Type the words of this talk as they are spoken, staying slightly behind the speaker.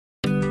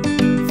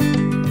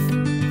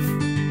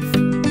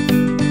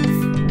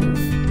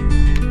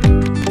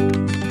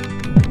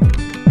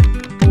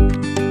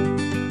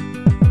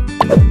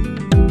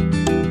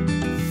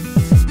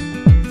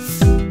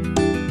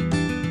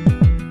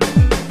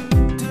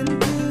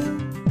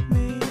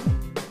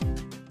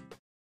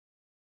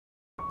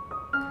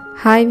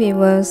Hi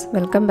viewers,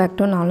 welcome back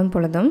to நாளும்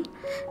பொழுதும்.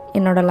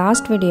 என்னோட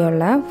லாஸ்ட்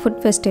வீடியோவில் ஃபுட்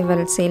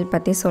ஃபெஸ்டிவல் சேல்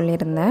பற்றி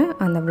சொல்லியிருந்தேன்.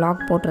 அந்த vlog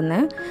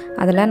போட்டிருந்தேன்.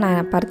 அதில்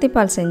நான்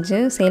பருத்திப்பால் செஞ்சு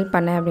சேல்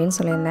பண்ணேன் அப்படின்னு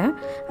சொல்லியிருந்தேன்.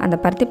 அந்த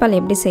பருத்திப்பால்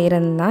எப்படி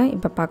செய்கிறதுன்னு தான்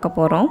இப்போ பார்க்க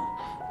போகிறோம்.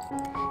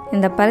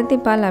 இந்த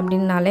பருத்திப்பால்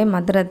அப்படின்னாலே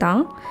மதுரை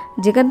தான்.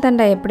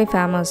 ஜிகர்தண்டா எப்படி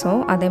ஃபேமஸோ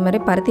அதே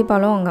மாதிரி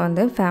பருத்திப்பாலும் அங்கே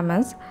வந்து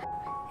ஃபேமஸ்.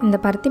 இந்த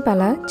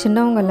பருத்திப்பாலை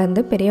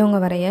சின்னவங்கலேருந்து பெரியவங்க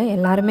வரைய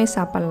எல்லாருமே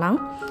சாப்பிட்லாம்.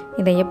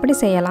 இதை எப்படி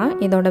செய்யலாம்,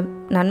 இதோட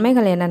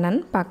நன்மைகள்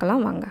என்னென்னு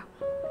பார்க்கலாம் வாங்க.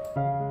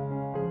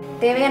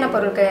 தேவையான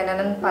பொருட்கள்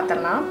என்னென்னு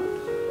பார்த்துடலாம்.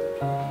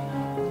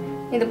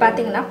 இது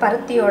பார்த்திங்கன்னா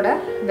பருத்தியோட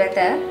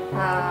விதை,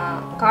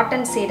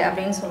 காட்டன் சீட்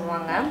அப்படின்னு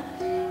சொல்லுவாங்க.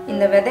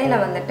 இந்த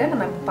விதையில் வந்துட்டு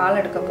நம்ம பால்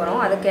எடுக்க போகிறோம்.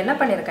 அதுக்கு என்ன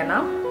பண்ணியிருக்கேன்னா,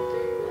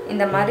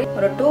 இந்த மாதிரி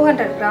ஒரு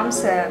 200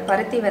 கிராம்ஸ்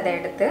பருத்தி விதை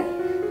எடுத்து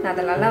நான்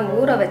அதை நல்லா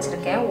ஊற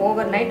வச்சுருக்கேன்.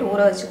 ஓவர் நைட் ஊற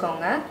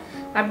வச்சுக்கோங்க.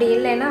 அப்படி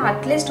இல்லைன்னா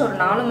அட்லீஸ்ட் ஒரு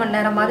 4 மணி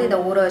நேரமாவது இதை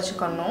ஊற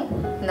வச்சுக்கணும்.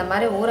 இந்த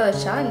மாதிரி ஊற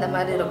வச்சா இந்த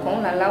மாதிரி இருக்கும்,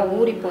 நல்லா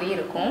ஊறி போய்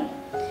இருக்கும்.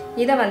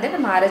 இதை வந்து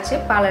நம்ம அரைச்சி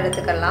பால்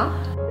எடுத்துக்கலாம்.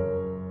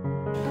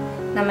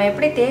 நம்ம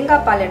எப்படி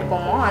தேங்காய் பால்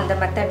எடுப்போமோ அந்த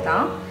மெத்தட்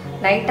தான்.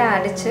 லைட்டாக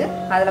அடித்து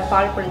அதில்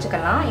பால்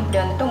புழிஞ்சிக்கலாம். இப்படி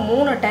வந்துட்டு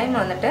 3 டைம்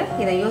வந்துட்டு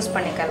இதை யூஸ்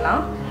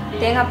பண்ணிக்கலாம்.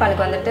 தேங்காய்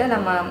பாலுக்கு வந்துட்டு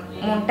நம்ம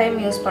 3 டைம்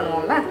யூஸ்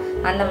பண்ணுவோம்ல,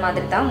 அந்த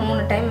மாதிரி தான்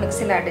 3 டைம்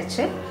மிக்சியில்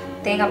அடித்து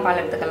தேங்காய் பால்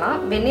எடுத்துக்கலாம்.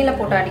 வெந்நியில்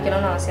போட்டு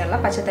அடிக்கணும்னு அவசியம் இல்லை,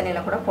 பச்சை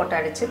தண்ணியில் கூட போட்டு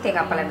அடித்து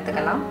தேங்காய் பால்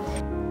எடுத்துக்கலாம்.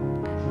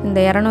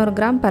 இந்த 200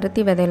 கிராம்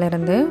பருத்தி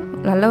விதையிலேருந்து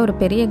நல்ல ஒரு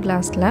பெரிய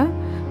கிளாஸில்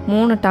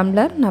 3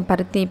 டம்ளர் நான்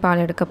பருத்தி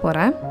பால் எடுக்க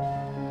போகிறேன்.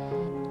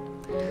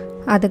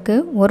 அதுக்கு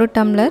 1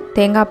 டம்ளர்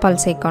தேங்காய் பால்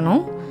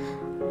சேர்க்கணும்.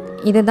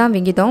 இதுதான்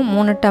விகிதம்.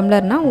 3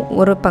 டம்ளர்னால்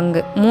 1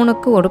 பங்கு,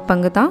 3க்கு 1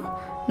 பங்கு தான்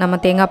நம்ம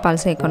தேங்காய்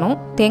பால் சேர்க்கணும்.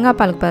 தேங்காய்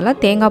பாலுக்கு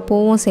பதிலாக தேங்காய்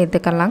பூவும்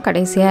சேர்த்துக்கலாம்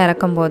கடைசியாக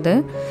இறக்கும்போது.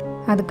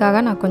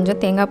 அதுக்காக நான் கொஞ்சம்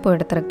தேங்காய் பூ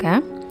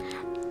எடுத்திருக்கேன்.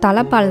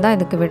 தலைப்பால் தான்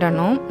இதுக்கு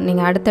விடணும்.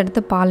 நீங்கள்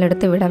அடுத்தடுத்து பால்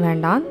எடுத்து விட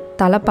வேண்டாம்.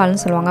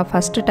 தலைப்பால்னு சொல்லுவாங்க.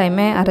 ஃபஸ்ட்டு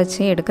டைமே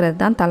அரைச்சி எடுக்கிறது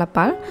தான்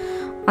தலைப்பால்.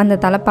 அந்த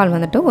தலைப்பால்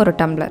வந்துட்டு 1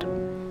 டம்ளர்.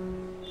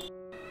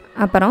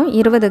 அப்புறம்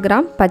 20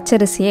 கிராம்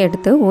பச்சரிசியை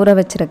எடுத்து ஊற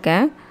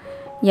வச்சுருக்கேன்.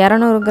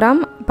 200 கிராம்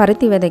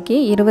பருத்தி விதைக்கு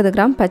 20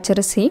 கிராம்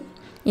பச்சரிசி,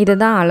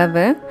 இதுதான்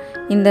அளவு.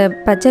 இந்த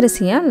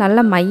பச்சரிசியை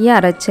நல்லா மையாக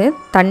அரைச்சி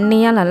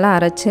தண்ணியாக நல்லா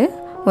அரைச்சி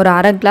ஒரு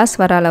அரை கிளாஸ்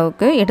வர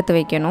அளவுக்கு எடுத்து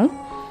வைக்கணும்.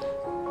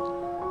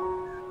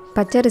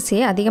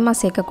 பச்சரிசியை அதிகமாக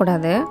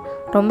சேர்க்கக்கூடாது.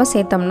 ரொம்ப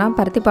சேர்த்தோம்னா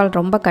பருத்திப்பால்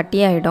ரொம்ப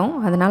கட்டியாயிடும்.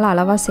 அதனால்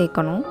அளவாக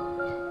சேர்க்கணும்.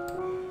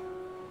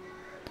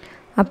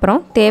 அப்புறம்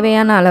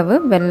தேவையான அளவு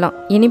வெல்லம்.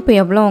 இனிப்பு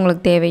எவ்வளோ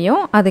உங்களுக்கு தேவையோ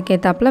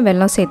அதுக்கேற்றாப்புல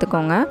வெல்லம்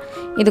சேர்த்துக்கோங்க.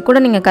 இது கூட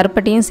நீங்கள்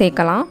கருப்பட்டியும்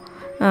சேர்க்கலாம்,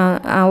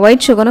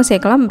 ஒயிட் சுகரும்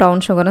சேர்க்கலாம்,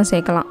 ப்ரௌன் சுகரும்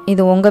சேர்க்கலாம்.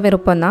 இது உங்கள்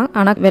விருப்பம்தான்.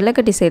 ஆனால்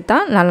வெள்ளைக்கட்டி சேர்த்தா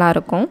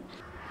நல்லாயிருக்கும்.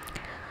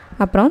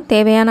 அப்புறம்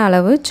தேவையான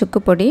அளவு சுக்கு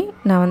பொடி.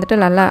 நான் வந்துட்டு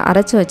நல்லா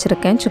அரைச்சி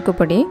வச்சுருக்கேன் சுக்கு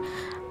பொடி.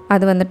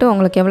 அது வந்துட்டு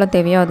உங்களுக்கு எவ்வளோ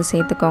தேவையோ அது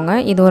சேர்த்துக்கோங்க.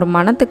 இது ஒரு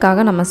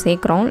மணத்துக்காக நம்ம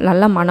சேர்க்குறோம்.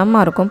 நல்ல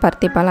மணமாக இருக்கும்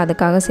பருத்திப்பால்,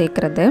 அதுக்காக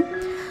சேர்க்குறது.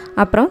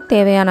 அப்புறம்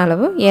தேவையான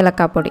அளவு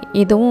ஏலக்காய் பொடி.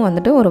 இதுவும்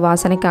வந்துட்டு ஒரு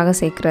வாசனைக்காக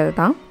சேர்க்குறது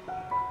தான்.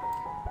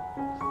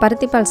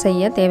 பருத்திப்பால்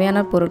செய்ய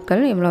தேவையான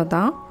பொருட்கள் இவ்வளோ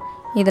தான்.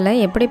 இதில்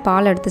எப்படி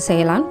பால் எடுத்து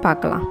செய்யலான்னு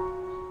பார்க்கலாம்.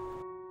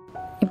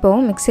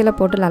 இப்போது மிக்சியில்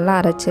போட்டு நல்லா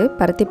அரைச்சி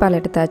பருத்திப்பால்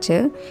எடுத்தாச்சு.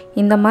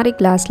 இந்த மாதிரி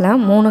கிளாஸில்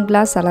 3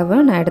 கிளாஸ் அளவு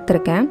நான்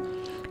எடுத்திருக்கேன்.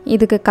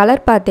 இதுக்கு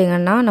கலர்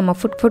பார்த்திங்கன்னா நம்ம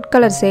ஃபுட்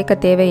கலர் சேர்க்க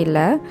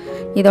தேவையில்லை.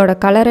 இதோட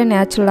கலரு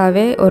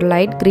நேச்சுரலாகவே ஒரு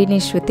லைட்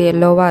க்ரீனிஷ் வித்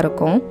எல்லோவாக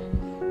இருக்கும்.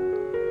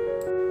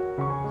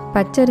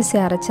 பச்சரிசி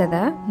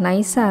அரைச்சதை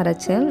நைஸாக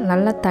அரைச்சி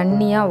நல்லா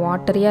தண்ணியாக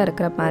வாட்டரியாக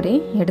இருக்கிற மாதிரி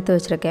எடுத்து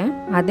வச்சுருக்கேன்.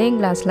 அதே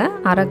கிளாஸில்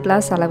அரை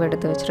கிளாஸ் அளவு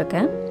எடுத்து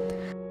வச்சுருக்கேன்.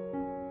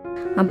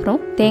 அப்புறம்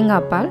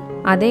தேங்காய் பால்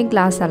அதே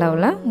கிளாஸ்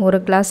அளவில் 1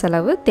 கிளாஸ்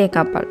அளவு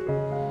தேங்காய் பால்.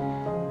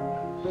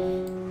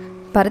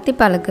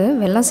 பருத்திப்பாலுக்கு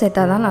வெல்லம்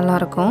சேர்த்தா தான்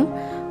நல்லாயிருக்கும்.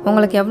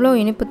 உங்களுக்கு எவ்வளோ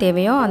இனிப்பு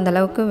தேவையோ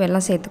அந்தளவுக்கு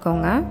வெல்லம்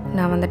சேர்த்துக்கோங்க.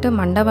 நான் வந்துட்டு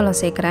மண்டை வெல்லம்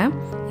சேர்க்குறேன்.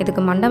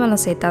 இதுக்கு மண்டை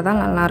வெல்லம் சேர்த்தா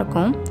தான்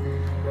நல்லாயிருக்கும்.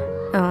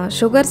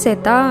 சுகர்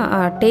சேர்த்தா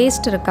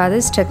டேஸ்ட் இருக்காது,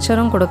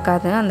 ஸ்ட்ரக்சரும்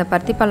கொடுக்காது, அந்த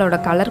பருத்திப்பாலோட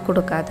கலர்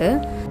கொடுக்காது.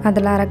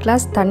 அதில் அரை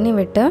கிளாஸ் தண்ணி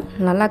விட்டு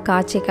நல்லா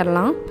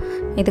காய்ச்சிக்கலாம்.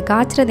 இது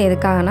காய்ச்சறது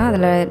எதுக்காகனா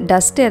அதில்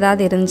டஸ்ட்டு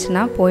ஏதாவது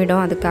இருந்துச்சுன்னா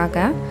போயிடும்.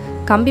 அதுக்காக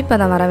கம்பி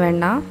பதம் வர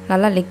வேண்டாம்,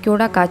 நல்லா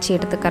லிக்யூடாக காய்ச்சி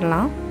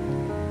எடுத்துக்கலாம்.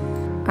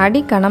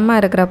 அடி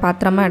கனமாக இருக்கிற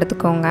பாத்திரமாக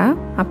எடுத்துக்கோங்க.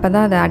 அப்போ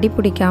தான் அது அடி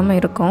பிடிக்காமல்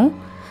இருக்கும்.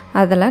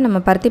 அதில் நம்ம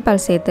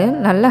பருத்திப்பால் சேர்த்து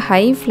நல்லா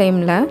ஹை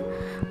ஃப்ளேமில்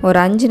ஒரு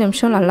 5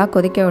 நிமிஷம் நல்லா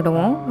கொதிக்க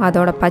விடுவோம்.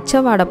 அதோட பச்சை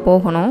வாடை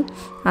போகணும்.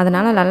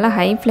 அதனால் நல்லா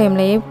ஹை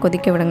ஃப்ளேம்லேயே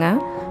கொதிக்க விடுங்க.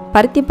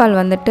 பருத்திப்பால்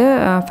வந்துட்டு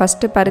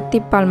ஃபஸ்ட்டு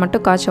பருத்திப்பால்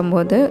மட்டும் காய்ச்சும்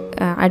போது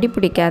அடி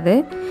பிடிக்காது.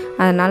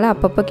 அதனால்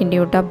அப்பப்போ கிண்டி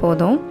விட்டால்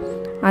போதும்.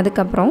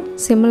 அதுக்கப்புறம்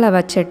சிம்மில்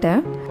வச்சுட்டு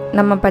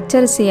நம்ம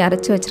பச்சரிசி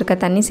அரைச்சி வச்சுருக்க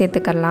தண்ணி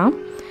சேர்த்துக்கலாம்.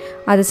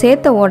 அது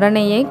சேர்த்த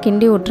உடனேயே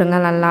கிண்டி விட்ருங்க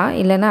நல்லா,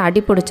 இல்லைன்னா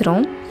அடி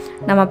பிடிச்சிரும்.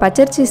 நம்ம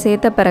பச்சரிசி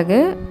சேர்த்த பிறகு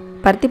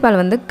பருத்திப்பால்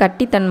வந்து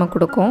கட்டித்தன்மை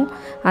கொடுக்கும்.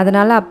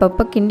 அதனால்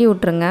அப்பப்போ கிண்டி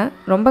விட்ருங்க.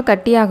 ரொம்ப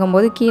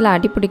கட்டியாகும்போது கீழே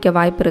அடி பிடிக்க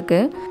வாய்ப்பு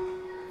இருக்குது.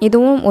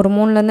 இதுவும் ஒரு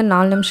 3லேருந்து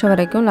 4 நிமிஷம்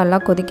வரைக்கும் நல்லா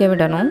கொதிக்க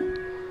விடணும்.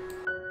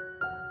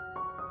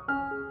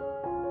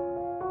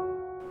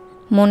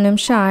 3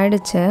 நிமிஷம்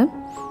ஆயிடுச்சு.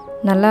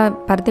 நல்லா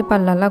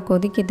பருத்திப்பால் நல்லா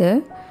கொதிக்குது.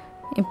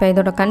 இப்போ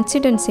இதோட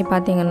கன்சிஸ்டன்சி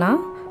பார்த்திங்கன்னா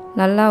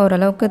நல்லா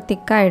ஓரளவுக்கு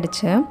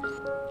திக்காகிடுச்சு.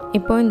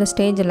 இப்போ இந்த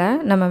ஸ்டேஜில்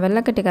நம்ம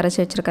வெள்ளைக்கட்டி கரைச்சி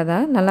வச்சுருக்கதை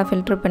நல்லா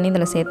ஃபில்ட்ரு பண்ணி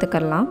இதில்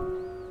சேர்த்துக்கலாம்.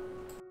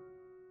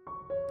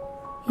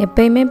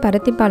 எப்பயுமே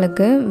பருத்தி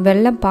பாலுக்கு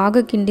வெள்ளை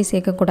பாகு கிண்டி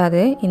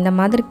சேர்க்கக்கூடாது. இந்த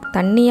மாதிரி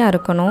தண்ணியாக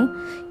இருக்கணும்.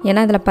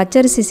 ஏன்னா இதில்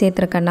பச்சரிசி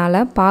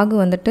சேர்த்துருக்கனால பாகு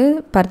வந்துட்டு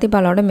பருத்தி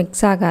பாலோடு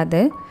மிக்ஸ்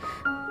ஆகாது.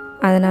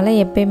 அதனால்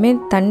எப்பயுமே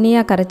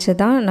தண்ணியாக கரைச்சி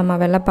தான் நம்ம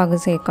வெள்ளைப்பாகு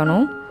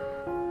சேர்க்கணும்.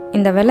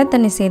 இந்த வெள்ளை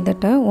தண்ணி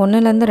சேர்த்துட்டு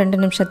 1லேருந்து 2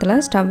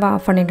 நிமிஷத்தில் ஸ்டவ்வை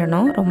ஆஃப்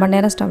பண்ணிடணும். ரொம்ப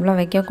நேரம் ஸ்டவ்வில்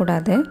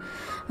வைக்கக்கூடாது.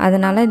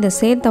 அதனால் இது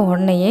சேர்த்த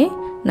உடனேயே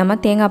நம்ம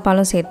தேங்காய்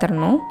பாலும்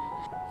சேர்த்துடணும்.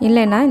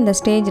 இல்லைன்னா இந்த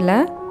ஸ்டேஜில்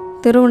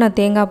திருவுண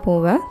தேங்காய்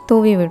பூவை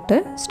தூவி விட்டு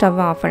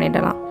ஸ்டவ்வை ஆஃப்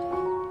பண்ணிடலாம்.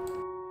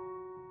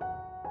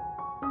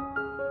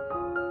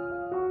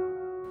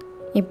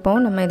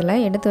 இப்போது நம்ம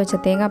இதில் எடுத்து வச்ச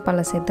தேங்காய்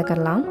பாலை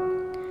சேர்த்துக்கலாம்.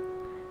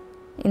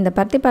 இந்த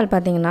பருத்திப்பால்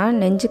பார்த்திங்கன்னா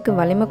நெஞ்சுக்கு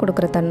வலிமை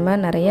கொடுக்குற தன்மை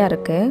நிறையா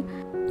இருக்குது.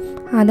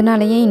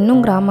 அதனாலேயே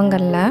இன்னும்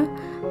கிராமங்களில்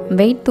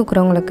வெயிட்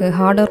தூக்குறவங்களுக்கு,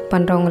 ஹார்ட் ஒர்க்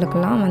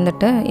பண்ணுறவங்களுக்கெல்லாம்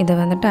வந்துட்டு இதை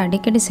வந்துட்டு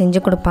அடிக்கடி செஞ்சு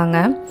கொடுப்பாங்க.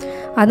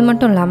 அது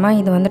மட்டும் இல்லாமல்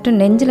இது வந்துட்டு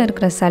நெஞ்சில்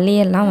இருக்கிற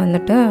சளியெல்லாம்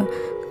வந்துட்டு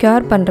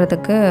க்யூர்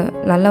பண்ணுறதுக்கு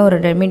நல்ல ஒரு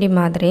ரெமிடி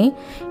மாதிரி.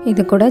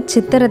 இது கூட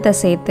சித்திரத்தை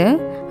சேர்த்து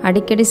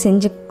அடிக்கடி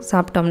செஞ்சு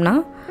சாப்பிட்டோம்னா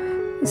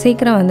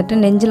சீக்கிரம் வந்துட்டு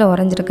நெஞ்சில்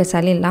உறைஞ்சிருக்க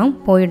சளியெல்லாம்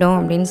போயிடும்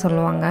அப்படின்னு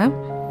சொல்லுவாங்க.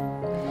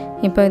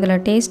 இப்போ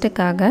இதில்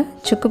டேஸ்ட்டுக்காக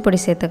சுக்கு பொடி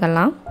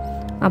சேர்த்துக்கலாம்.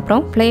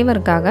 அப்புறம்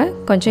ஃப்ளேவருக்காக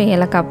கொஞ்சம்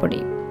ஏலக்காய்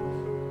பொடி.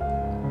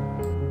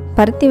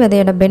 பருத்தி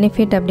விதையோட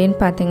பெனிஃபிட் அப்படின்னு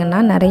பார்த்திங்கன்னா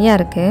நிறையா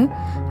இருக்குது.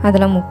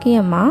 அதில்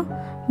முக்கியமாக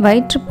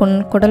வயிற்றுப்புண்,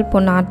 குடல்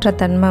புண் ஆற்ற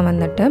தன்மை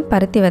வந்துட்டு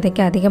பருத்தி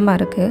விதைக்கு அதிகமாக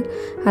இருக்குது.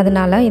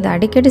 அதனால் இதை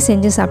அடிக்கடி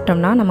செஞ்சு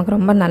சாப்பிட்டோம்னா நமக்கு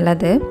ரொம்ப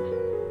நல்லது.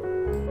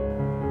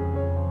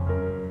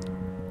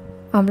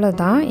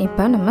 அவ்வளோதான்.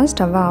 இப்போ நம்ம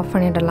ஸ்டவ்வை ஆஃப்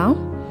பண்ணிடலாம்.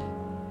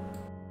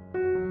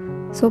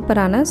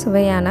 சூப்பரான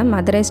சுவையான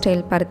மதுரை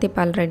ஸ்டைல் பருத்தி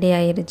பால் ரெடி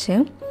ஆயிடுச்சு.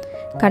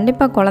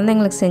 கண்டிப்பாக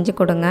குழந்தைங்களுக்கு செஞ்சு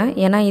கொடுங்க.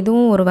 ஏன்னா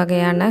இதுவும் ஒரு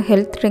வகையான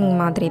ஹெல்த் ட்ரிங்க்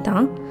மாதிரி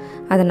தான்.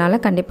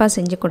 அதனால் கண்டிப்பாக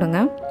செஞ்சு கொடுங்க.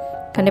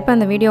 கண்டிப்பாக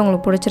அந்த வீடியோ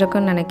உங்களுக்கு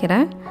பிடிச்சிருக்குன்னு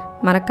நினைக்கிறேன்.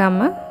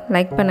 மறக்காமல்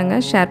லைக்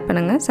பண்ணுங்கள், ஷேர்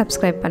பண்ணுங்கள்,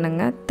 சப்ஸ்கிரைப்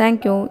பண்ணுங்கள்.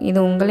 தேங்க்யூ. இது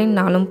உங்களின்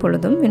நாளும்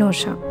பொழுதும்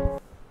வினோஷா.